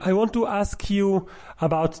I want to ask you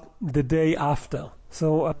about the day after.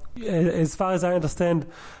 So as far as I understand,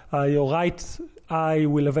 your right eye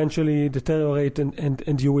will eventually deteriorate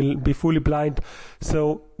and you will be fully blind.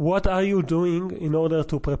 So what are you doing in order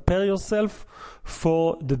to prepare yourself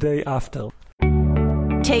for the day after?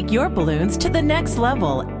 Take your balloons to the next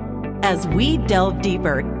level as we delve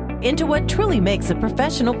deeper into what truly makes a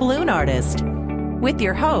professional balloon artist. With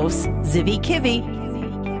your host, Zivi Kivi.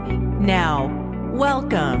 Now,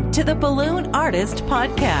 welcome to the Balloon Artist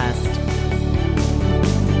Podcast.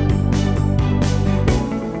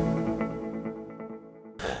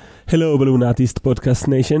 Hello, Balloon Artist Podcast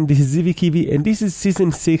Nation. This is Zivi Kivi, and this is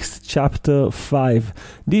Season 6, Chapter 5.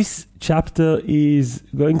 This chapter is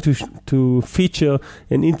going to feature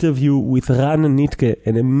an interview with Ran Nitke,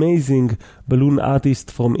 an amazing balloon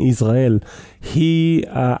artist from Israel. He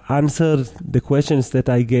answered the questions that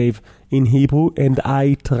I gave in Hebrew, and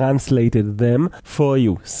I translated them for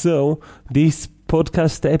you. So, this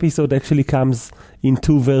podcast episode actually comes in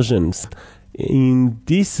two versions. In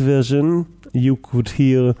this version, you could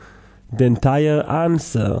hear the entire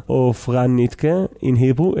answer of Ran Nitke in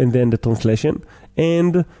Hebrew and then the translation.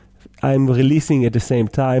 And I'm releasing at the same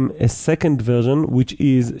time a second version, which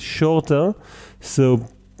is shorter. So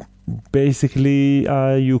basically,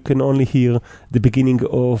 you can only hear the beginning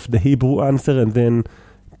of the Hebrew answer and then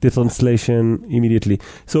the translation immediately.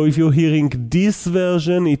 So if you're hearing this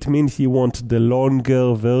version, it means you want the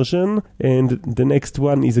longer version. And the next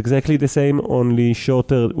one is exactly the same, only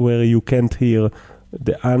shorter, where you can't hear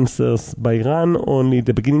the answers by Ran, only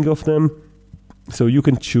the beginning of them. So you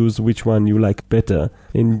can choose which one you like better.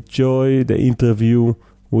 Enjoy the interview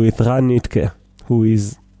with Ran Nitke, who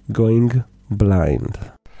is going blind.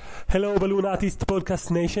 Hello, Balloon Artist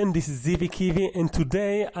Podcast Nation. This is Zivi Kivi, and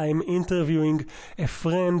today I'm interviewing a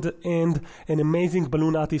friend and an amazing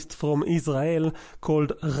balloon artist from Israel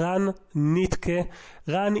called Ran Nitke.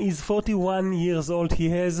 Ran is 41 years old. He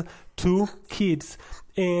has 2 kids.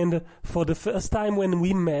 And for the first time when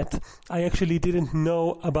we met, I actually didn't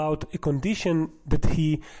know about a condition that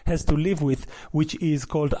he has to live with, which is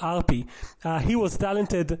called RP. He was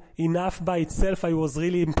talented enough by itself. I was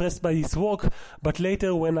really impressed by his work. But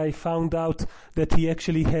later when I found out that he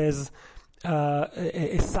actually has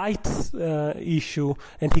a sight issue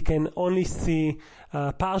and he can only see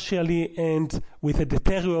partially and with a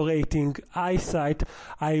deteriorating eyesight,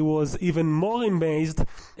 I was even more amazed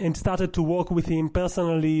and started to work with him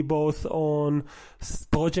personally, both on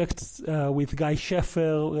projects with Guy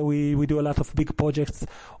Sheffer. We do a lot of big projects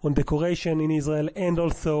on decoration in Israel, and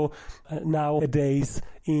also nowadays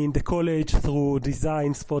in the college through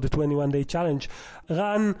designs for the 21-day challenge.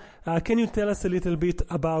 Ran, can you tell us a little bit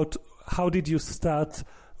about how did you start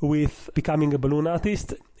with becoming a balloon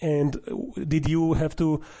artist, and did you have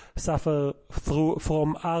to suffer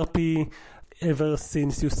from RP ever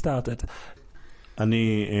since you started?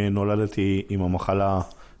 אני נולדתי עם המחלה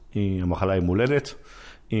עם הולדת.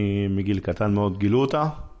 מגיל קטן מאוד גילו אותה.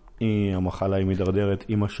 המחלה היא מדרדרת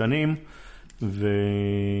עם השנים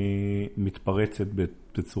ומתפרצת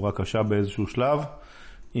בצורה קשה באיזשהו שלב.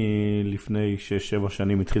 לפני 6-7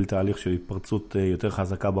 שנים התחיל תהליך של התפרצות יותר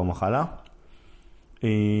חזקה במחלה.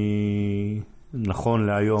 נכון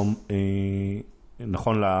להיום,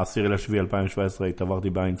 נכון ל10/7/2017 התעברתי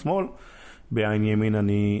בעין שמאל. בעין ימין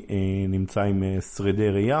אני נמצא עם שרידי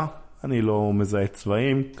ראייה. אני לא מזהה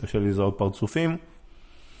צבעים, קשה לזהות פרצופים.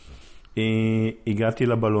 הגעתי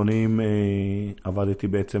לבלונים, עבדתי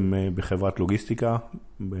בעצם בחברת לוגיסטיקה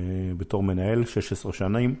בתור מנהל 16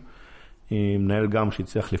 שנים. מנהל גם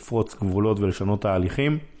שהצליח לפרוץ גבולות ולשנות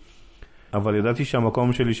תהליכים, אבל ידעתי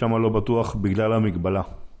שהמקום שלי שם לא בטוח בגלל המגבלה,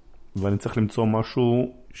 ואני צריך למצוא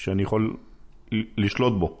משהו שאני יכול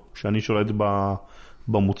לשלוט בו, שאני שולט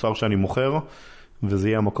במוצר שאני מוכר, וזה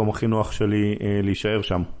יהיה המקום הכי נוח שלי להישאר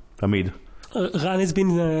שם, תמיד. Ran has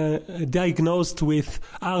been diagnosed with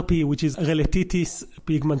RP, which is retinitis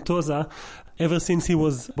pigmentosa, ever since he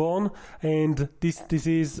was born, and this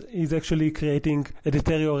disease is actually creating a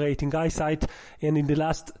deteriorating eyesight, and in the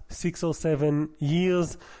last 6 or 7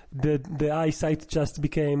 years the eyesight just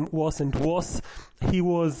became worse and worse. He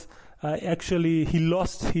was he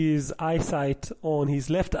lost his eyesight on his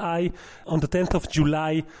left eye on the 10th of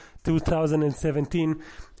July 2017,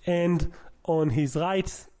 and on his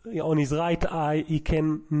right eye he can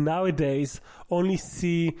nowadays only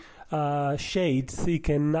see shades. He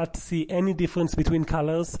cannot see any difference between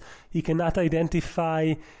colors. He cannot identify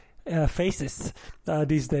faces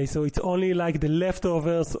these days. So it's only like the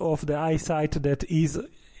leftovers of the eyesight that is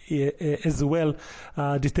as well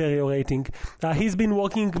deteriorating. He's been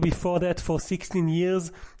working before that for 16 years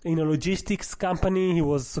in a logistics company. He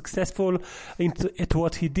was successful at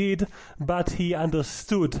what he did, but he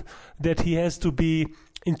understood that he has to be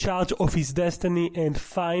in charge of his destiny and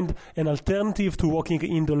find an alternative to working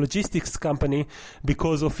in the logistics company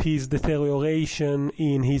because of his deterioration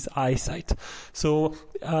in his eyesight. So,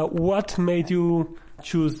 what made you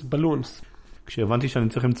choose balloons? כשהבנתי שאני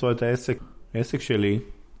צריך למצוא את העסק שלי,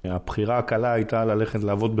 הבחירה הקלה הייתה ללכת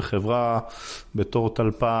לעבוד בחברה בתור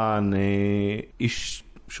טלפן, איש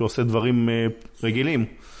שעושה דברים רגילים.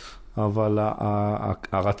 אבל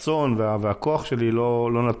הרצון והכוח שלי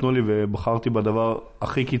לא נתנו לי, ובחרתי בדבר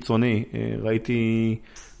הכי קיצוני.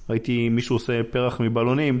 ראיתי מישהו עושה פרח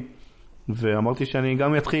מבלונים, ואמרתי שאני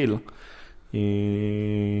גם אתחיל.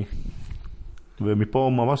 ומפה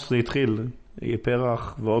ממש זה התחיל. יהיה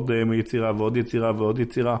פרח ועוד יצירה ועוד יצירה ועוד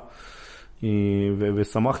יצירה.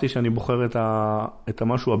 ושמחתי שאני בוחר את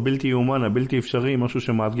המשהו הבלתי יאומן, הבלתי אפשרי, משהו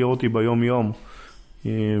שמאתגר אותי ביום יום,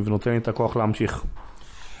 ונותן לי את הכוח להמשיך.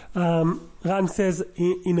 Ran says,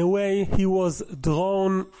 in a way, he was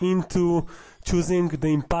drawn into choosing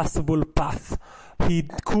the impossible path. He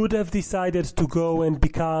could have decided to go and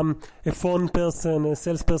become a phone person, a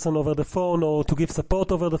salesperson over the phone, or to give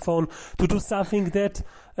support over the phone, to do something that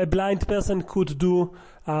a blind person could do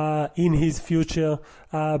in his future,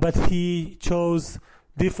 but he chose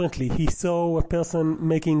differently. He saw a person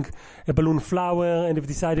making a balloon flower and he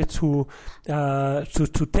decided to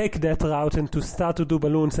take that route and to start to do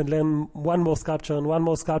balloons and learn one more sculpture and one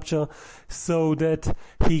more sculpture so that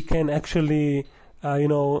he can actually,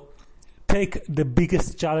 take the biggest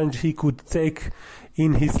challenge he could take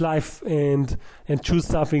in his life and choose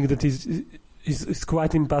something that is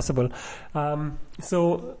quite impossible. So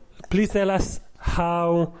please tell us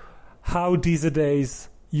how these days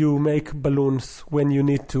you make balloons when you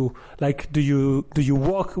need to. Like, do you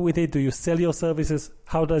work with it? Do you sell your services?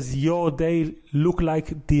 How does your day look like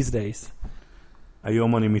these days?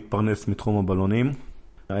 היום אני מתפרנס מתחום הבלונים.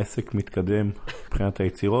 העסק מתקדם מבחינת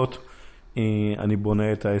היצירות. אני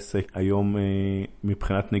בונה את העסק היום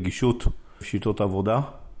מבחינת נגישות, שיטות עבודה.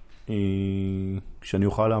 כשאני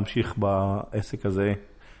אוכל להמשיך בעסק הזה,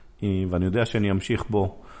 ואני יודע שאני אמשיך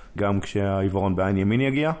בו גם כשהעיוורון בעין ימין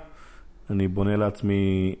יגיע, אני בונה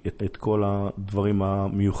לעצמי את כל הדברים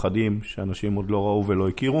המיוחדים שאנשים עוד לא ראו ולא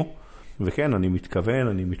הכירו. וכן, אני מתכוון,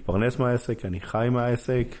 אני מתפרנס מהעסק, אני חי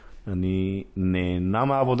מהעסק, אני נהנה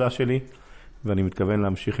מהעבודה שלי, ואני מתכוון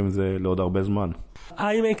להמשיך עם זה לעוד הרבה זמן.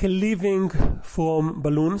 I make a living from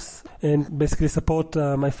balloons and basically support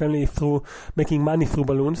my family through making money through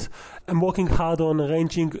balloons. I'm working hard on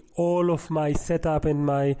arranging all of my setup and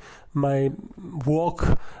my work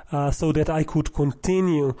so that I could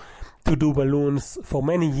continue to do balloons for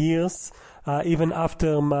many years, even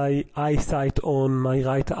after my eyesight on my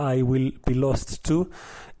right eye will be lost too.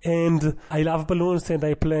 And I love balloons and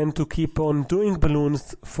I plan to keep on doing balloons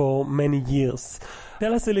for many years.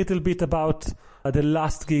 Tell us a little bit about the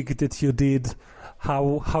last gig that you did.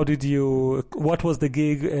 What was the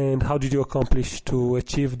gig and how did you accomplish to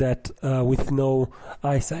achieve that with no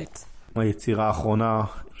eyesight? היצירה האחרונה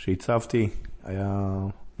שהצבתי היה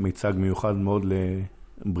מיצג מיוחד מאוד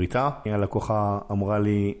לבריטה. הלקוחה אמרה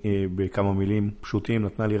לי בכמה מילים פשוטים,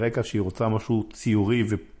 נתנה לי רקע שהיא רוצה משהו ציורי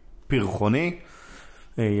ופרחוני.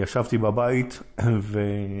 ישבתי בבית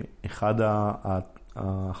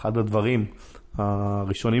ואחד הדברים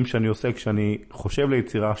הראשונים שאני עושה כשאני חושב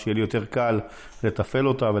ליצירה שיהיה לי יותר קל לטפל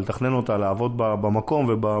אותה ולתכנן אותה, לעבוד במקום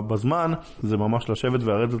ובזמן, זה ממש לשבת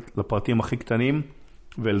ולרדת לפרטים הכי קטנים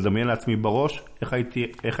ולדמיין לעצמי בראש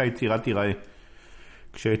איך היצירה תיראה.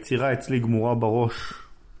 כשהיצירה אצלי גמורה בראש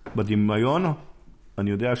בדמיון,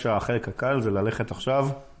 אני יודע שהחלק הקל זה ללכת עכשיו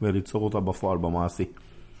וליצור אותה בפועל במעשי.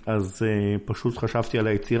 אז פשוט חשבתי על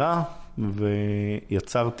היצירה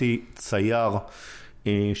ויצרתי צייר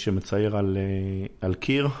שמצייר על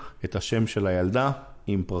קיר את השם של הילדה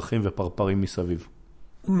עם פרחים ופרפרים מסביב.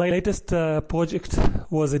 My latest project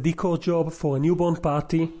was a decor job for a newborn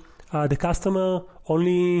party. The customer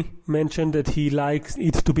only mentioned that he likes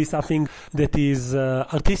it to be something that is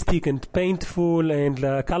artistic and painful and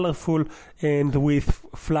colorful and with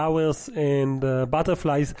flowers and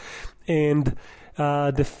butterflies. And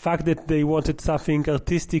the fact that they wanted something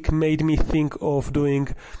artistic made me think of doing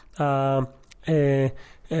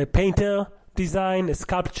a painter design, a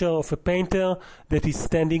sculpture of a painter that is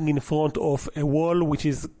standing in front of a wall, which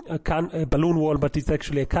is a balloon wall, but it's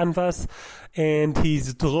actually a canvas, and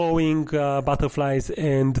he's drawing butterflies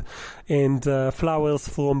and flowers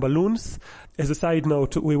from balloons. As a side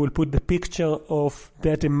note, we will put the picture of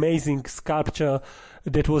that amazing sculpture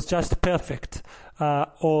that was just perfect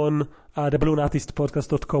on the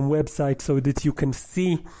balloonartistpodcast.com website so that you can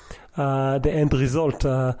see the end result.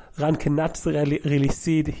 Ran cannot really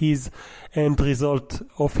see his end result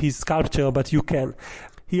of his sculpture, but you can.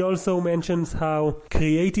 He also mentions how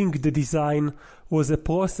creating the design was a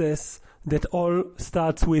process that all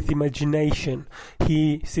starts with imagination.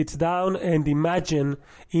 He sits down and imagine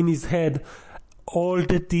in his head all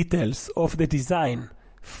the details of the design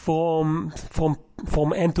from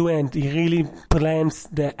end to end. He really plans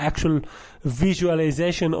the actual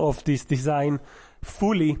visualization of this design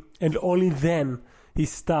fully, and only then he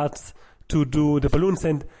starts to do the balloons.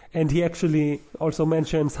 And he actually also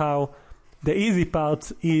mentions how the easy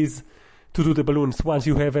part is to do the balloons once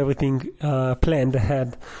you have everything planned ahead.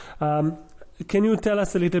 Can you tell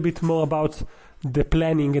us a little bit more about the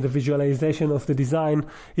planning and the visualization of the design?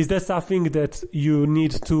 Is there something that you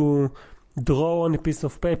need to draw on a piece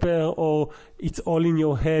of paper, or it's all in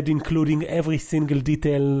your head, including every single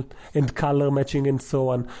detail and color matching and so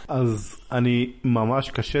on? אז אני ממש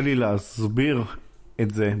קשה לי להסביר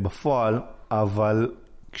את זה בפועל, אבל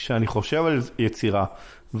כשאני חושב על יצירה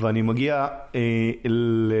ואני מגיע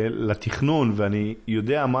לתכנון ואני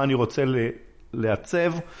יודע מה אני רוצה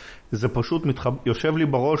לעצב, זה פשוט יושב לי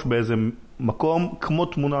בראש באיזה מקום כמו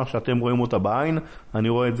תמונה שאתם רואים אותה בעין. אני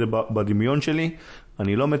רואה את זה בדמיון שלי,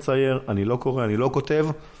 אני לא מצייר, אני לא קורא, אני לא כותב,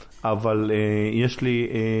 אבל יש לי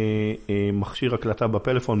מכשיר הקלטה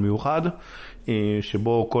בפלאפון מיוחד,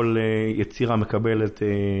 שבו כל יצירה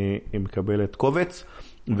מקבלת קובץ,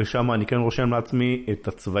 ושם אני כן רושם לעצמי את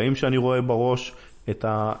הצבעים שאני רואה בראש,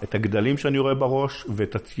 את הגדלים שאני רואה בראש,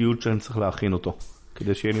 ואת הציוד שאני צריך להכין אותו,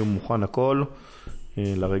 כדי שיהיה לי מוכן הכל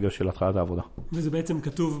לרגע של התחלת העבודה. וזה בעצם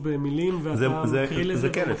כתוב במילים, ואתה מקריא לזה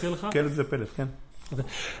ומוצא לך? קלט זה פלט, כן.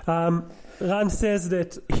 Ran says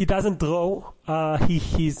that he doesn't draw,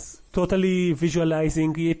 he's totally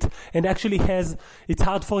visualizing it, and actually it's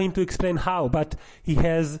hard for him to explain how, but he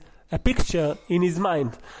has a picture in his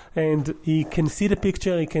mind, and he can see the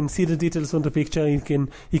picture, he can see the details on the picture,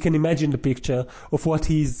 he can imagine the picture of what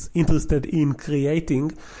he's interested in creating.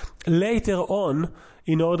 Later on,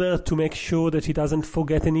 in order to make sure that he doesn't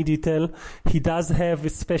forget any detail, he does have a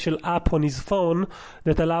special app on his phone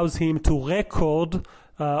that allows him to record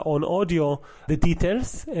on audio the details,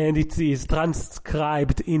 and it is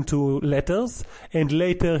transcribed into letters, and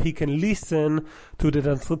later he can listen to the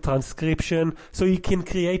transcription, so he can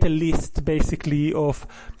create a list basically of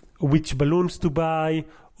which balloons to buy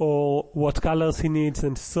or what colors he needs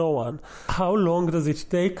and so on. How long does it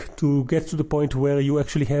take to get to the point where you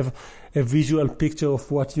actually have a visual picture of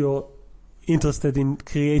what you're interested in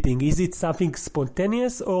creating? Is it something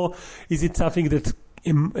spontaneous, or is it something that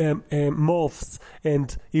morphs and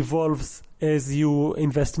evolves as you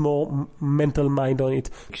invest more mental mind on it?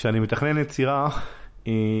 כשאני מתכנן יצירה,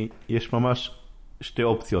 יש ממש שתי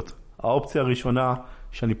אופציות. האופציה הראשונה,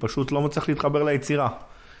 שאני פשוט לא מצליח להתחבר ליצירה,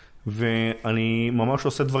 ואני ממש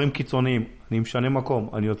עושה דברים קיצוניים. אני משנה מקום,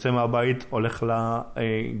 אני יוצא מהבית, הולך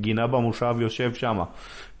לגינה במושב, יושב שם,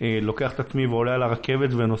 לוקח את עצמי ועולה על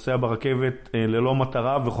הרכבת ונוסע ברכבת ללא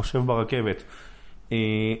מטרה וחושב ברכבת.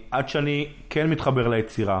 עד שאני כן מתחבר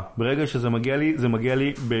ליצירה. ברגע שזה מגיע לי, זה מגיע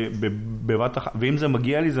לי בבת אחת, ואם זה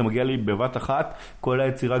מגיע לי, זה מגיע לי בבת אחת. כל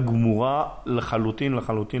היצירה גמורה לחלוטין.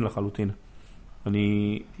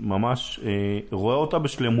 אני ממש רואה אותה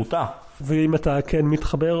בשלמותה. ואם אתה כן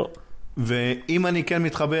מתחבר? ואם אני כן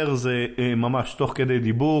מתחבר, זה ממש תוך כדי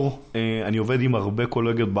דיבור. אני עובד עם הרבה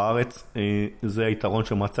קולגות בארץ, זה היתרון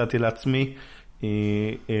שמצאתי לעצמי.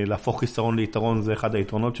 להפוך חיסרון ליתרון, זה אחד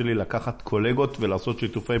היתרונות שלי, לקחת קולגות ולעשות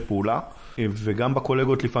שיתופי פעולה. וגם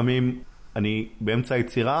בקולגות לפעמים אני באמצע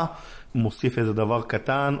היצירה מוסיף איזה דבר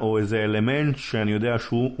קטן או איזה אלמנט שאני יודע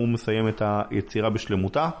שהוא מסיים את היצירה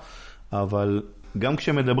בשלמותה. אבל גם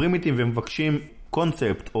כשמדברים איתי ומבקשים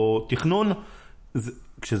קונספט או תכנון,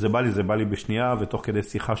 כשזה בא לי, זה בא לי בשנייה, ותוך כדי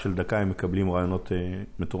שיחה של דקה הם מקבלים רעיונות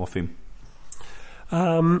מטורפים.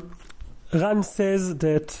 Ran says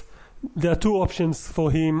that there are two options for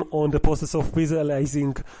him on the process of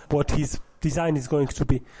visualizing what his design is going to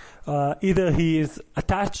be. Either he is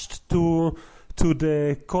attached to the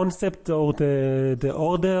concept or the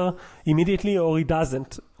order immediately, or he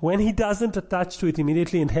doesn't. When he doesn't attach to it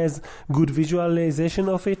immediately and has good visualization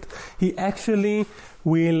of it, he actually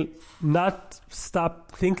will not stop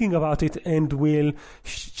thinking about it and will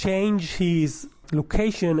change his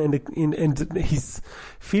location and his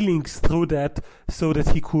feelings through that, so that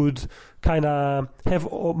he could kind of have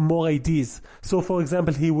more ideas. So, for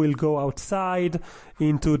example, he will go outside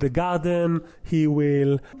into the garden. He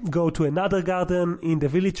will go to another garden in the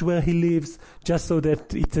village where he lives, just so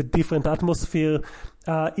that it's a different atmosphere.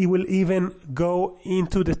 He will even go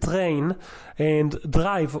into the train and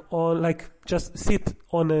drive on, like just sit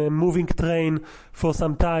on a moving train for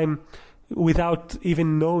some time without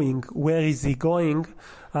even knowing where is he going,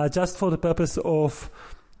 just for the purpose of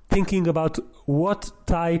thinking about what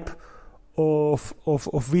type of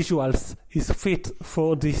visuals is fit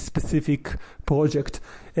for this specific project.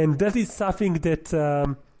 And that is something that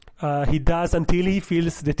he does until he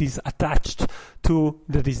feels that he's attached to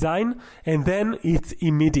the design, and then it's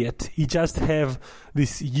immediate. He just have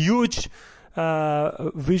this huge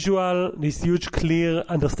visual, this huge clear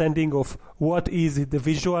understanding of what is the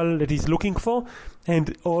visual that he's looking for,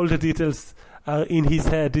 and all the details are in his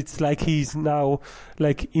head. It's like he's now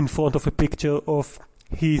like in front of a picture of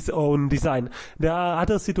his own design. There are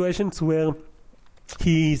other situations where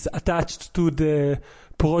he's attached to the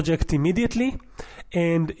project immediately,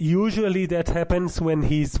 and usually that happens when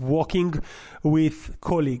he's working with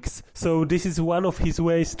colleagues. So this is one of his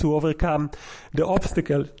ways to overcome the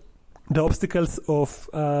obstacles of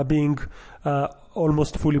being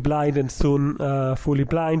almost fully blind and soon fully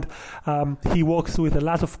blind. He works with a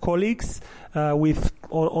lot of colleagues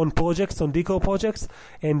on projects, on decor projects,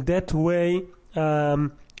 and that way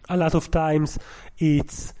a lot of times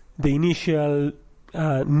it's the initial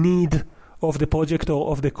need of the project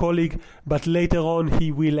or of the colleague, but later on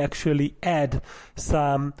he will actually add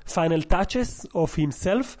some final touches of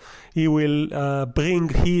himself. He will bring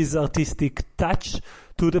his artistic touch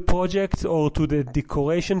to the project or to the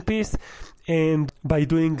decoration piece, and by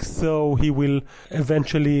doing so he will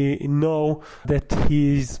eventually know that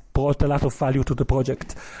he's brought a lot of value to the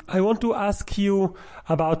project. I want to ask you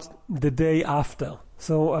about the day after.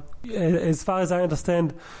 So as far as I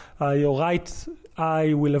understand, your right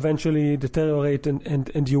eye will eventually deteriorate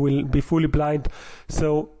and you will be fully blind.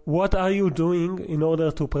 So what are you doing in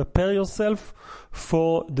order to prepare yourself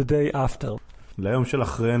for the day after? ליום של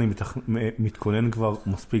אחרי אני מתכונן כבר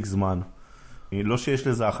מספיק זמן. לא שיש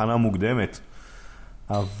לזה הכנה מוקדמת,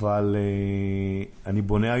 אבל אני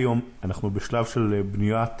בונה היום, אנחנו בשלב של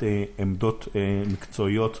בניית עמדות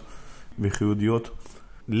מקצועיות וחיודיות.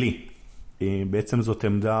 לי, בעצם זאת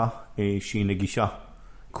עמדה שהיא נגישה.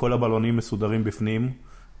 כל הבלונים מסודרים בפנים,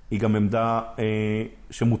 היא גם עמדה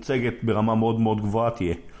שמוצגת ברמה מאוד מאוד גבוהה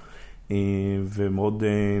תהיה, ומאוד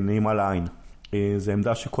נעימה לעין. זו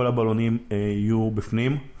עמדה שכל הבלונים יהיו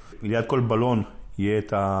בפנים, ליד כל בלון יהיה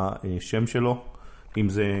את השם שלו, אם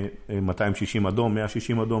זה 260 אדום,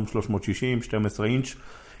 160 אדום, 360, 12 אינץ',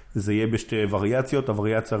 זה יהיה בשתי וריאציות.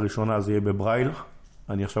 הווריאציה הראשונה זה יהיה בברייל,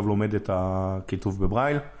 אני עכשיו לומד את הכיתוב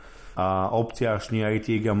בברייל. האופציה השנייה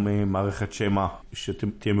הייתי גם מערכת שמה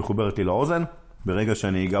שתהיה מחוברת לי לאוזן. ברגע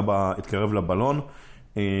שאני אתקרב לבלון,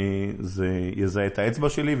 זה יזהה את האצבע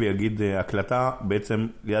שלי ויגיד הקלטה בעצם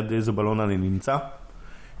ליד איזה בלון אני נמצא.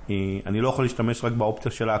 אני לא יכול להשתמש רק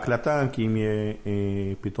באופציה של ההקלטה, כי אם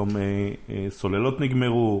פתאום סוללות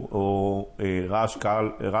נגמרו או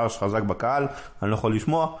רעש חזק בקהל, אני לא יכול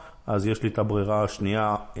לשמוע, אז יש לי את הברירה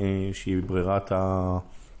השנייה שהיא ברירת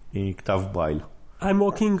הכתב ברייל. I'm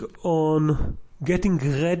working on getting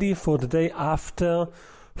ready for the day after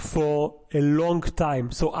for a long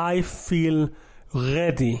time, so I feel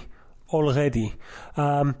ready already.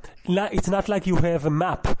 It's not like you have a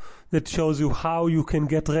map that shows you how you can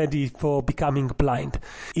get ready for becoming blind.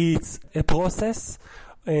 It's a process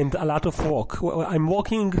and a lot of work. I'm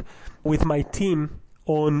working with my team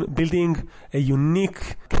on building a unique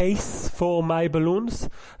case for my balloons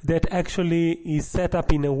that actually is set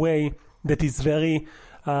up in a way that is very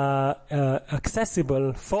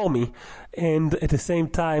accessible for me, and at the same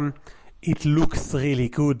time it looks really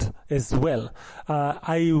good as well.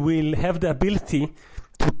 I will have the ability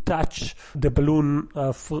to touch the balloon,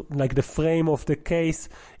 like the frame of the case,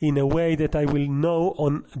 in a way that I will know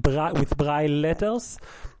with braille letters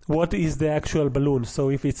what is the actual balloon. So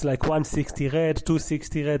if it's like 160 red,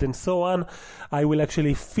 260 red, and so on, I will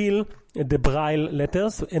actually feel the braille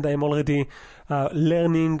letters, and I'm already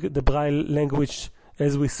learning the braille language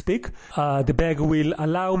as we speak. The bag will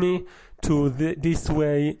allow me to this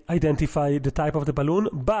way identify the type of the balloon,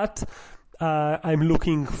 but I'm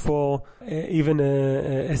looking for even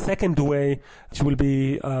a second way which will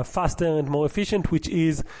be faster and more efficient, which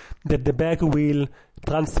is that the bag will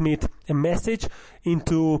transmit a message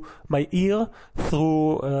into my ear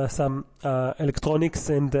through some electronics,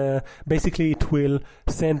 and basically it will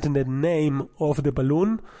send the name of the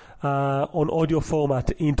balloon on audio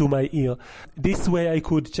format into my ear. This way I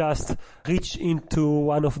could just reach into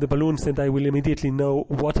one of the balloons and I will immediately know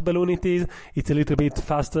what balloon it is. It's a little bit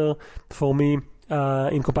faster for me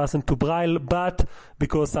in comparison to Braille, but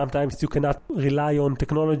because sometimes you cannot rely on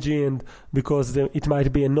technology and because it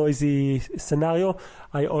might be a noisy scenario,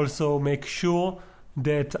 I also make sure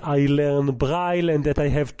that I learn Braille and that I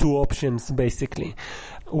have two options basically.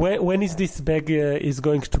 When is this bag is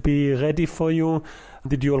going to be ready for you?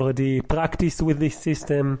 Did you already practice with this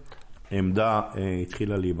system? העמדה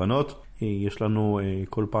התחילה להיבנות, יש לנו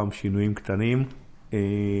כל פעם שינויים קטנים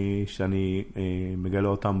שאני מגלה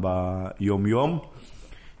אותם ביום יום,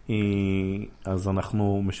 אז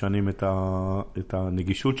אנחנו משנים את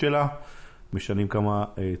הנגישות שלה, משנים כמה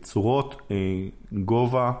צורות,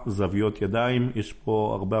 גובה, זוויות ידיים, יש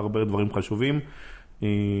פה הרבה דברים חשובים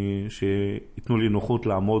שיתנו לי נוחות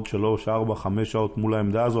לעמוד 3, 4, 5 שעות מול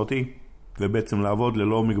העמדה הזאת ובעצם לעבוד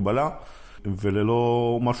ללא מגבלה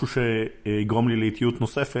וללא משהו שיגרום לי לאיטיות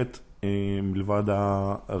נוספת מלבד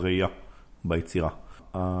הראייה ביצירה.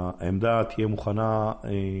 העמדה תהיה מוכנה,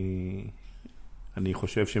 אני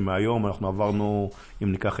חושב שמהיום אנחנו עברנו,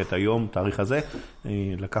 אם ניקח את היום, תאריך הזה,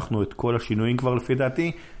 לקחנו את כל השינויים כבר לפי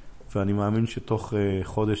דעתי, ואני מאמין שתוך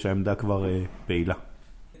חודש העמדה כבר פעילה.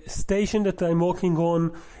 Station that I'm working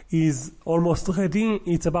on is almost ready.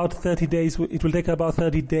 It's about 30 days. It will take about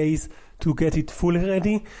 30 days to get it fully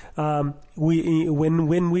ready.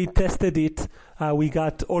 When we tested it, we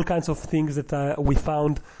got all kinds of things that we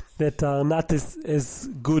found that are not as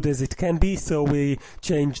good as it can be. So we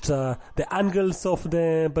changed the angles of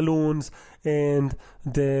the balloons and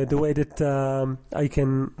the way that I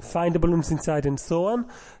can find the balloons inside and so on,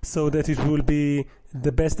 so that it will be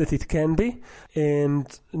the best that it can be. And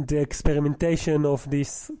the experimentation of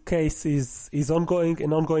this case is ongoing,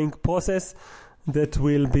 an ongoing process that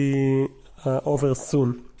will be over soon.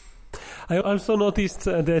 I also noticed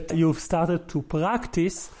that you've started to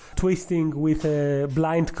practice twisting with a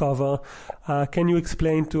blind cover. Can you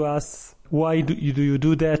explain to us why do you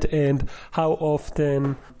do that and how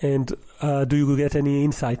often, and do you get any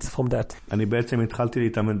insights from that? אני בעצם התחלתי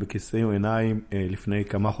להתאמן בכיסוי עיניים לפני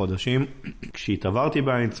כמה חודשים. כשהתעברתי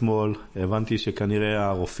בעין שמאל, הבנתי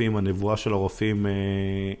שכנראה הנבואה של הרופאים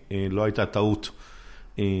לא הייתה טעות,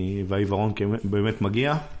 והעיוורון באמת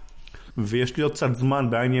מגיע. ויש לי עוד קצת זמן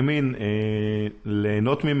בעין ימין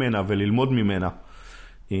ליהנות ממנה וללמוד ממנה.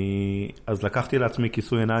 אז לקחתי לעצמי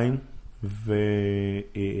כיסוי עיניים,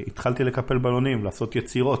 והתחלתי לקפל בלונים, לעשות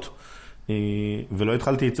יצירות. ולא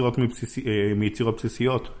התחלתי מיצירות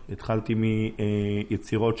בסיסיות, התחלתי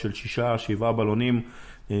מיצירות של 6-7 בלונים,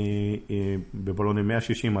 בבלונים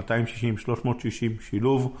 160, 260, 360,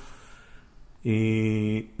 שילוב.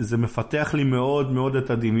 זה מפתח לי מאוד מאוד את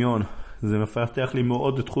הדמיון, זה מפתח לי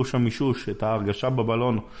מאוד את תחוש המישוש, את ההרגשה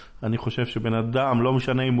בבלון. אני חושב שבן אדם, לא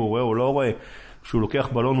משנה אם הוא רואה או לא רואה, כשהוא לוקח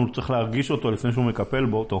בלון הוא צריך להרגיש אותו לפני שהוא מקפל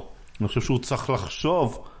בו אותו. אני חושב שהוא צריך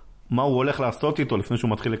לחשוב מה הוא הולך לעשות איתו לפני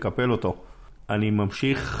שהוא מתחיל לקפל אותו. אני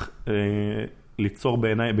ממשיך ליצור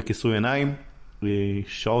בכיסוי עיניים,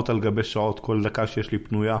 שעות על גבי שעות, כל דקה שיש לי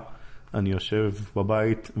פנויה, אני יושב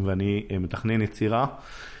בבית ואני מתכנן יצירה.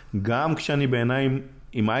 גם כשאני בעיניים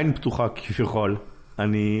עם העין פתוחה כביכול,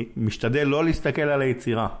 אני משתדל לא להסתכל על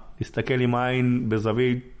היצירה, להסתכל עם העין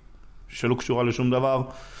בזווית שלא קשורה לשום דבר,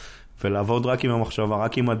 ולעבוד רק עם המחשבה,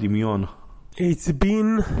 רק עם הדמיון. It's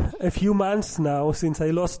been a few months now since I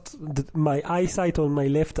lost my eyesight on my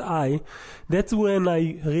left eye. That's when I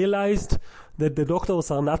realized that the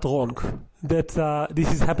doctors are not wrong, that this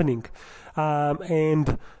is happening. And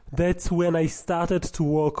that's when I started to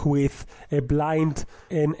work with a blind,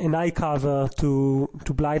 an eye cover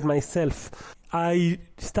to blind myself. I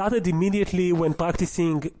started immediately when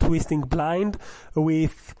practicing twisting blind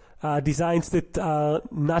with designs that are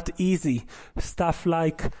not easy, stuff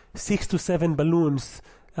like 6 to 7 balloons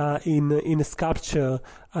in a sculpture,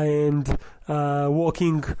 and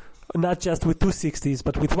working not just with 260s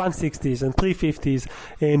but with 160s and 350s.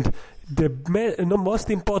 And the most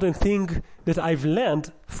important thing that I've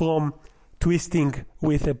learned from twisting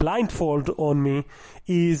with a blindfold on me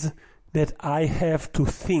is that I have to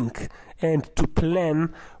think and to plan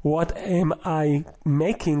what am I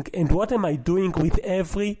making and what am I doing with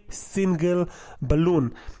every single balloon.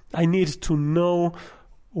 I need to know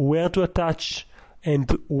where to attach and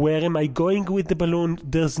where am I going with the balloon.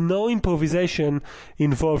 There's no improvisation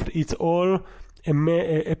involved. It's all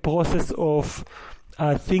a process of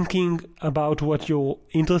thinking about what you're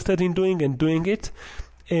interested in doing and doing it.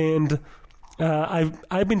 And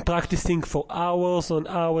I've been practicing for hours on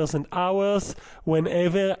hours and hours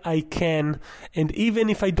whenever I can, and even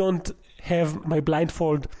if I don't have my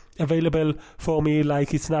blindfold available for me,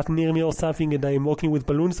 like it's not near me or something, and I'm working with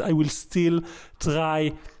balloons, I will still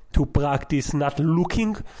try to practice not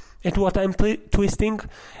looking at what I'm twisting,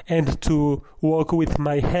 and to work with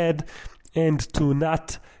my head, and to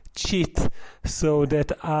not cheat, so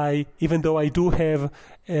that even though I do have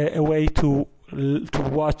a way to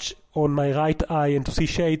watch on my right eye and to see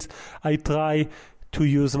shades, I try to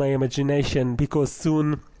use my imagination, because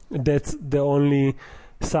soon that's the only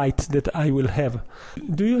sight that I will have.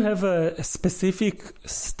 Do you have a specific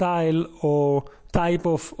style or type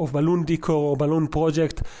of balloon decor or balloon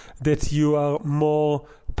project that you are more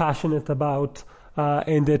passionate about,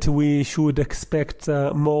 and that we should expect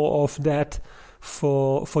more of that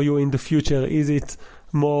for you in the future? Is it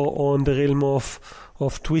more on the realm of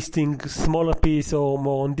twisting smaller piece, or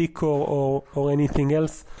more on decor, or anything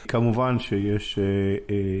else? כמובן שיש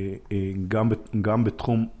גם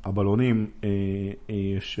בתחום הבלונים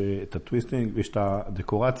יש את הטוויסטינג ויש את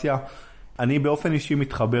הדקורציה. אני באופן אישי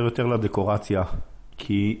מתחבר יותר לדקורציה,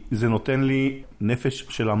 כי זה נותן לי נפש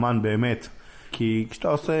של אמן באמת. כי כשאתה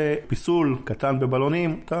עושה פיסול קטן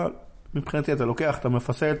בבלונים, מבחינתי אתה לוקח, אתה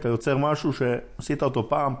מפסל, אתה יוצר משהו שעשית אותו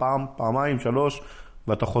פעם, פעמיים, 3,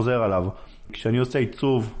 ואתה חוזר עליו. כשאני עושה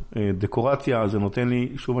עיצוב, דקורציה, זה נותן לי,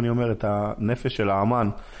 שוב אני אומר, את הנפש של האמן,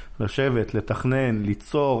 לשבת, לתכנן,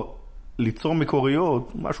 ליצור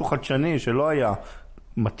מקוריות, משהו חדשני שלא היה,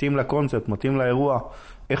 מתאים לקונספט, מתאים לאירוע,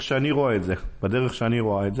 איך שאני רואה את זה, בדרך שאני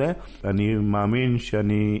רואה את זה. אני מאמין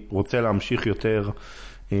שאני רוצה להמשיך יותר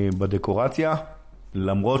בדקורציה,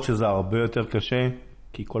 למרות שזה הרבה יותר קשה,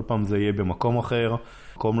 כי כל פעם זה יהיה במקום אחר,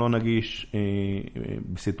 מקום לא נגיש,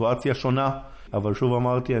 בסיטואציה שונה. אבל שוב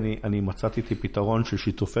אמרתי, אני מצאתי פתרון של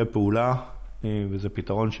שיתופי פעולה, וזה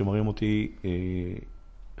פתרון שמרים אותי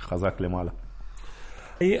חזק למעלה.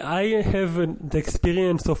 I have the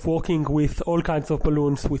experience of working with all kinds of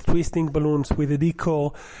balloons, with twisting balloons, with the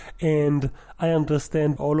decor, and I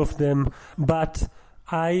understand all of them, but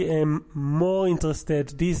I am more interested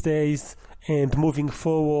these days and moving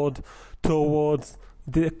forward towards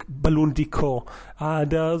the balloon decor.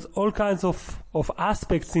 There's all kinds of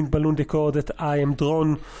aspects in balloon decor that I am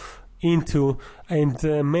drawn into, and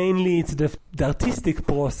mainly it's the artistic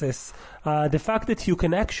process. The fact that you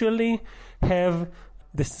can actually have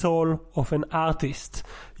the soul of an artist.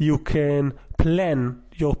 You can plan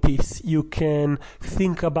your piece. You can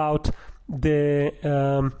think about the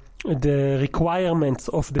requirements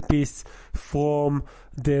of the piece from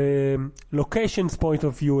the location's point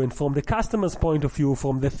of view, and from the customer's point of view,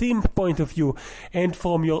 from the theme point of view, and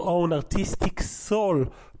from your own artistic soul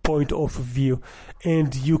point of view.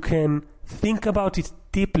 And you can think about it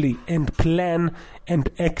deeply and plan and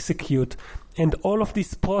execute. And all of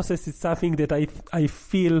this process is something that I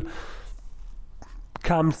feel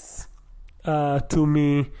comes to me,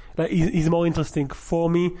 is more interesting for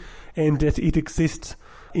me, and that it exists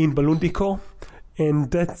in balloon decor.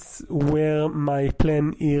 And that's where my plan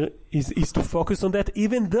here is to focus on that,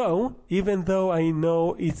 even though I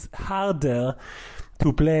know it's harder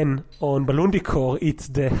to plan on balloon decor. It's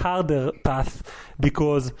the harder path,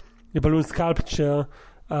 because the balloon sculpture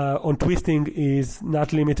on twisting is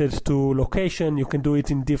not limited to location. You can do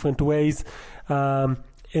it in different ways,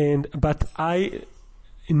 but I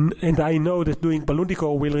know that doing balloon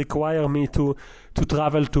decor will require me to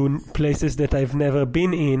travel to places that I've never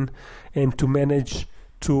been in, and to manage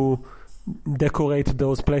to decorate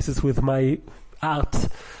those places with my art.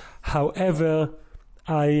 However,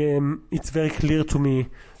 it's very clear to me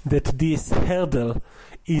that this hurdle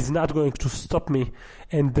is not going to stop me,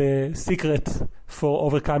 and the secret for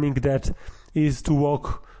overcoming that is to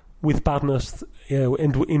work with partners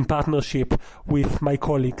and in partnership with my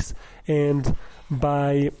colleagues, and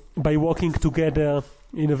by working together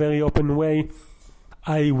in a very open way,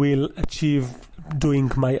 I will achieve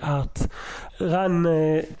doing my art. Ran,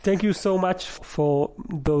 thank you so much for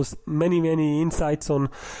those many insights on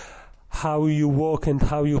how you work and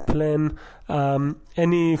how you plan.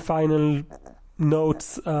 Any final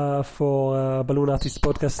notes for Balloon Artist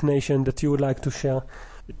Podcast Nation that you would like to share?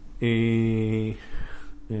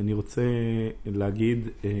 אני רוצה להגיד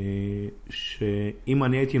שאם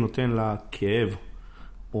אני הייתי נותן לכאב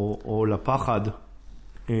או לפחד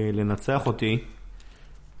לנצח אותי,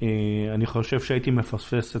 אני חושב שהייתי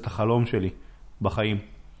מפספס את החלום שלי בחיים.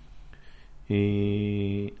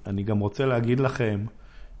 אני גם רוצה להגיד לכם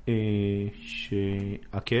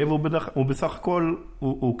שהכאב הוא בסך הכל,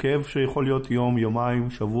 הוא כאב שיכול להיות יום,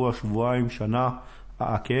 יומיים, שבוע, שבועיים, שנה.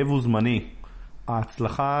 הכאב הוא זמני.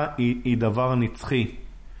 ההצלחה היא דבר נצחי.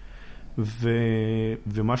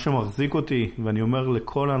 ומה שמחזיק אותי, ואני אומר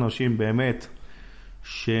לכל האנשים באמת,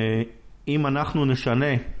 שאם אנחנו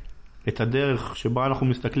נשנה את הדרך שבה אנחנו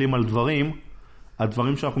מסתכלים על דברים,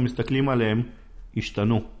 הדברים שאנחנו מסתכלים עליהם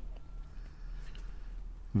ישתנו.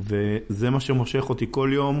 וזה מה שמושך אותי כל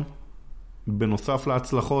יום, בנוסף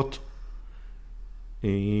להצלחות,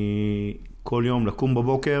 כל יום לקום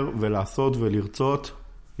בבוקר ולעשות ולרצות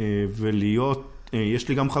ולהיות, יש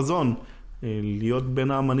לי גם חזון, להיות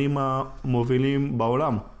בין האמנים המובילים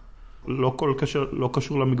בעולם. לא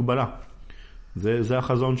קשור למגבלה. זה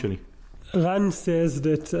החזון שלי. Ran says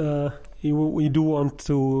that we do want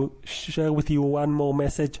to share with you one more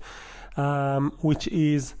message, which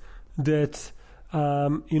is that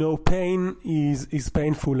pain is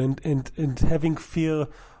painful, and having fear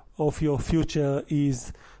of your future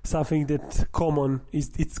is something that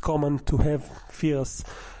it's common to have fears,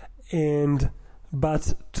 but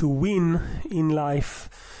to win in life,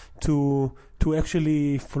 to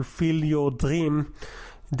actually fulfill your dream,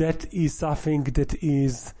 that is something that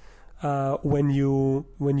is when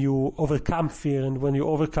you overcome fear and when you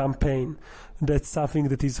overcome pain, that's something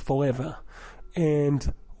that is forever.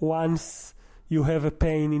 And once you have a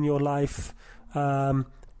pain in your life,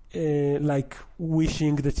 like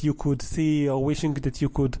wishing that you could see or wishing that you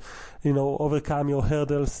could, overcome your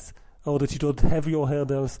hurdles, or that you don't have your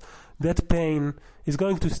hurdles, that pain is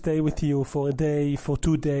going to stay with you for a day, for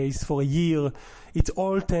 2 days, for a year. It's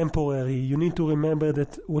all temporary. You need to remember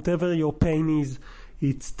that whatever your pain is,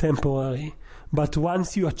 it's temporary. But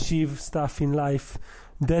once you achieve stuff in life,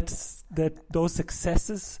 those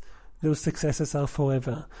successes are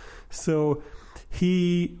forever. So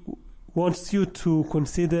he wants you to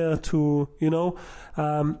consider to,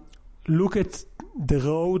 look at the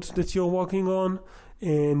road that you're walking on,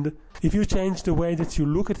 and if you change the way that you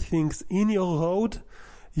look at things in your road,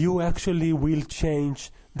 you actually will change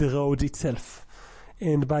the road itself.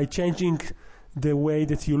 And by changing the way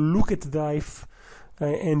that you look at life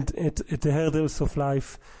and at the hurdles of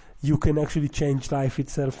life, you can actually change life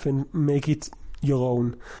itself and make it your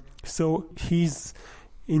own. So he's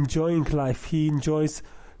enjoying life. He enjoys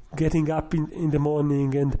getting up in the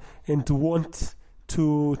morning and to want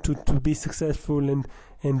to be successful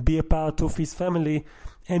and be a part of his family.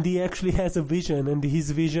 And he actually has a vision, and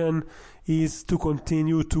his vision is to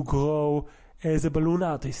continue to grow as a balloon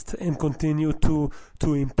artist and continue to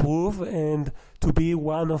improve and to be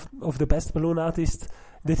one of the best balloon artists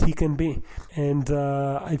that he can be. And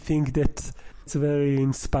I think that it's very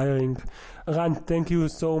inspiring. Ran, thank you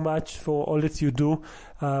so much for all that you do.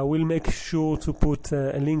 We'll make sure to put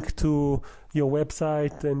a link to your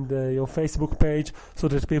website and your Facebook page so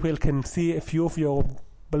that people can see a few of your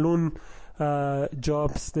balloon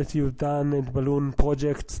jobs that you've done and balloon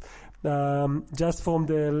projects. Just from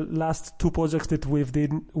the last 2 projects that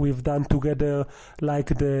we've done together, like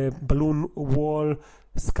the balloon wall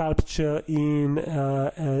sculpture in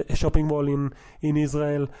a shopping mall in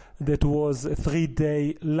Israel, that was a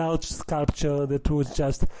 3-day large sculpture that was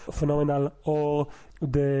just phenomenal, or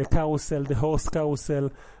the horse carousel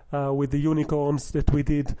with the unicorns that we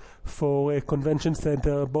did for a convention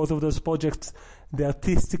center. Both of those projects, the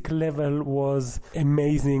artistic level was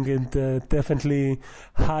amazing and definitely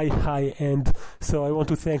high end. So I want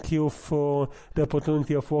to thank you for the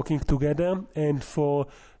opportunity of working together and for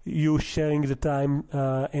you sharing the time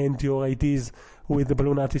and your ideas with the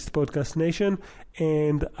Balloon Artist Podcast Nation.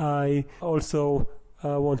 And I also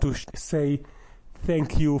want to say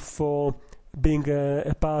thank you for being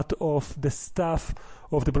a part of the staff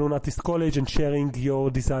of the Balloon Artist College and sharing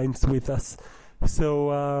your designs with us.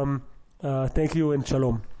 So thank you and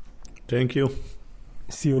shalom. Thank you.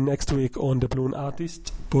 See you next week on the Balloon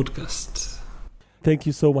Artist Podcast. Thank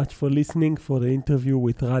you so much for listening for the interview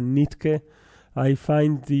with Ran Nitke. I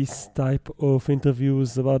find this type of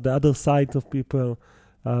interviews about the other side of people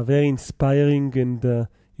very inspiring, and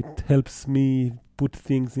it helps me put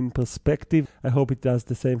things in perspective. I hope it does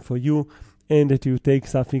the same for you and that you take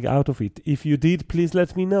something out of it. If you did, please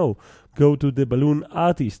let me know. Go to the Balloon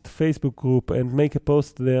Artist Facebook group and make a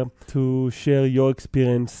post there to share your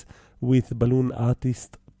experience with Balloon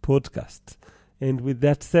Artist Podcast. And with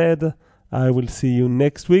that said, I will see you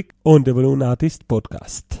next week on the Balloon Artist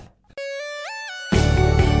Podcast.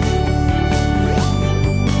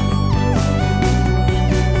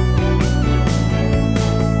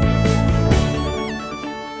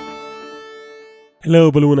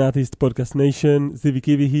 Hello, Balloon Artist Podcast Nation. Zivi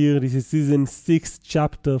Kivi here. This is Season 6,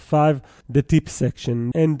 Chapter 5, the tip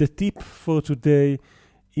section. And the tip for today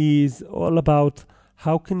is all about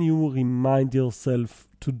how can you remind yourself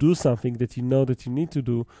to do something that you know that you need to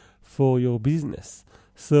do for your business.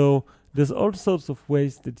 So There's all sorts of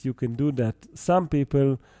ways that you can do that. Some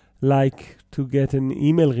people like to get an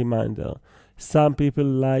email reminder. Some people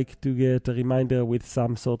like to get a reminder with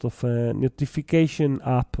some sort of a notification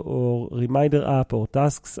app or reminder app or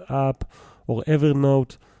tasks app or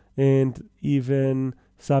Evernote, and even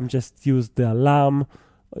some just use the alarm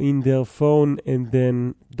in their phone and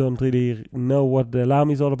then don't really know what the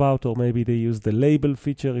alarm is all about, or maybe they use the label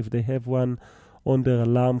feature if they have one on their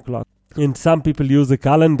alarm clock. And some people use a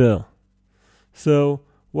calendar. So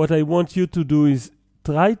what I want you to do is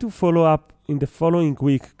try to follow up in the following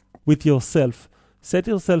week with yourself. Set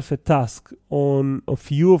yourself a task on a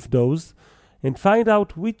few of those and find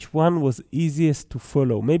out which one was easiest to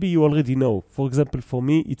follow. Maybe you already know. For example, for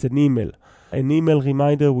me, it's an email. An email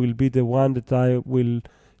reminder will be the one that I will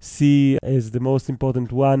see as the most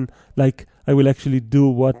important one. Like, I will actually do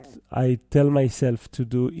what I tell myself to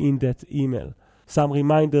do in that email. Some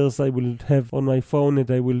reminders I will have on my phone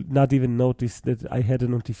and I will not even notice that I had a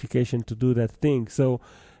notification to do that thing. So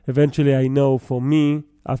eventually I know for me,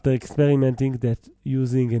 after experimenting, that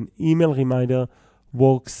using an email reminder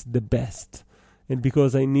works the best. And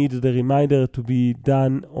because I need the reminder to be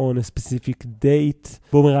done on a specific date,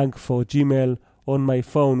 Boomerang for Gmail on my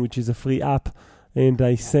phone, which is a free app, and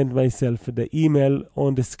I send myself the email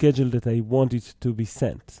on the schedule that I want it to be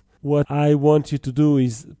sent. What I want you to do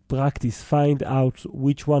is practice, find out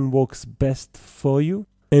which one works best for you.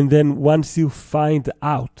 And then once you find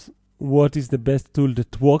out what is the best tool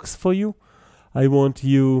that works for you, I want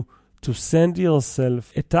you to send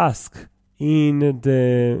yourself a task in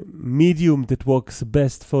the medium that works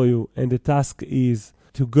best for you. And the task is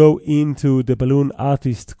to go into the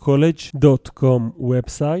balloonartistcollege.com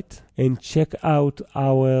website and check out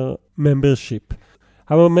our membership.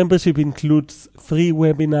 Our membership includes 3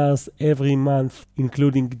 webinars every month,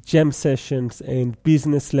 including jam sessions and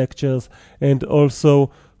business lectures, and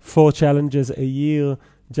also 4 challenges a year.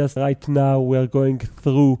 Just right now, we're going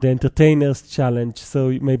through the Entertainers Challenge,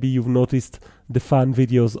 so maybe you've noticed the fun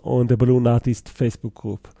videos on the Balloon Artist Facebook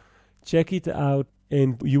group. Check it out,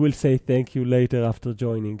 and you will say thank you later after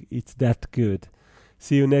joining. It's that good.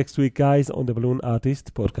 See you next week, guys, on the Balloon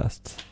Artist Podcast.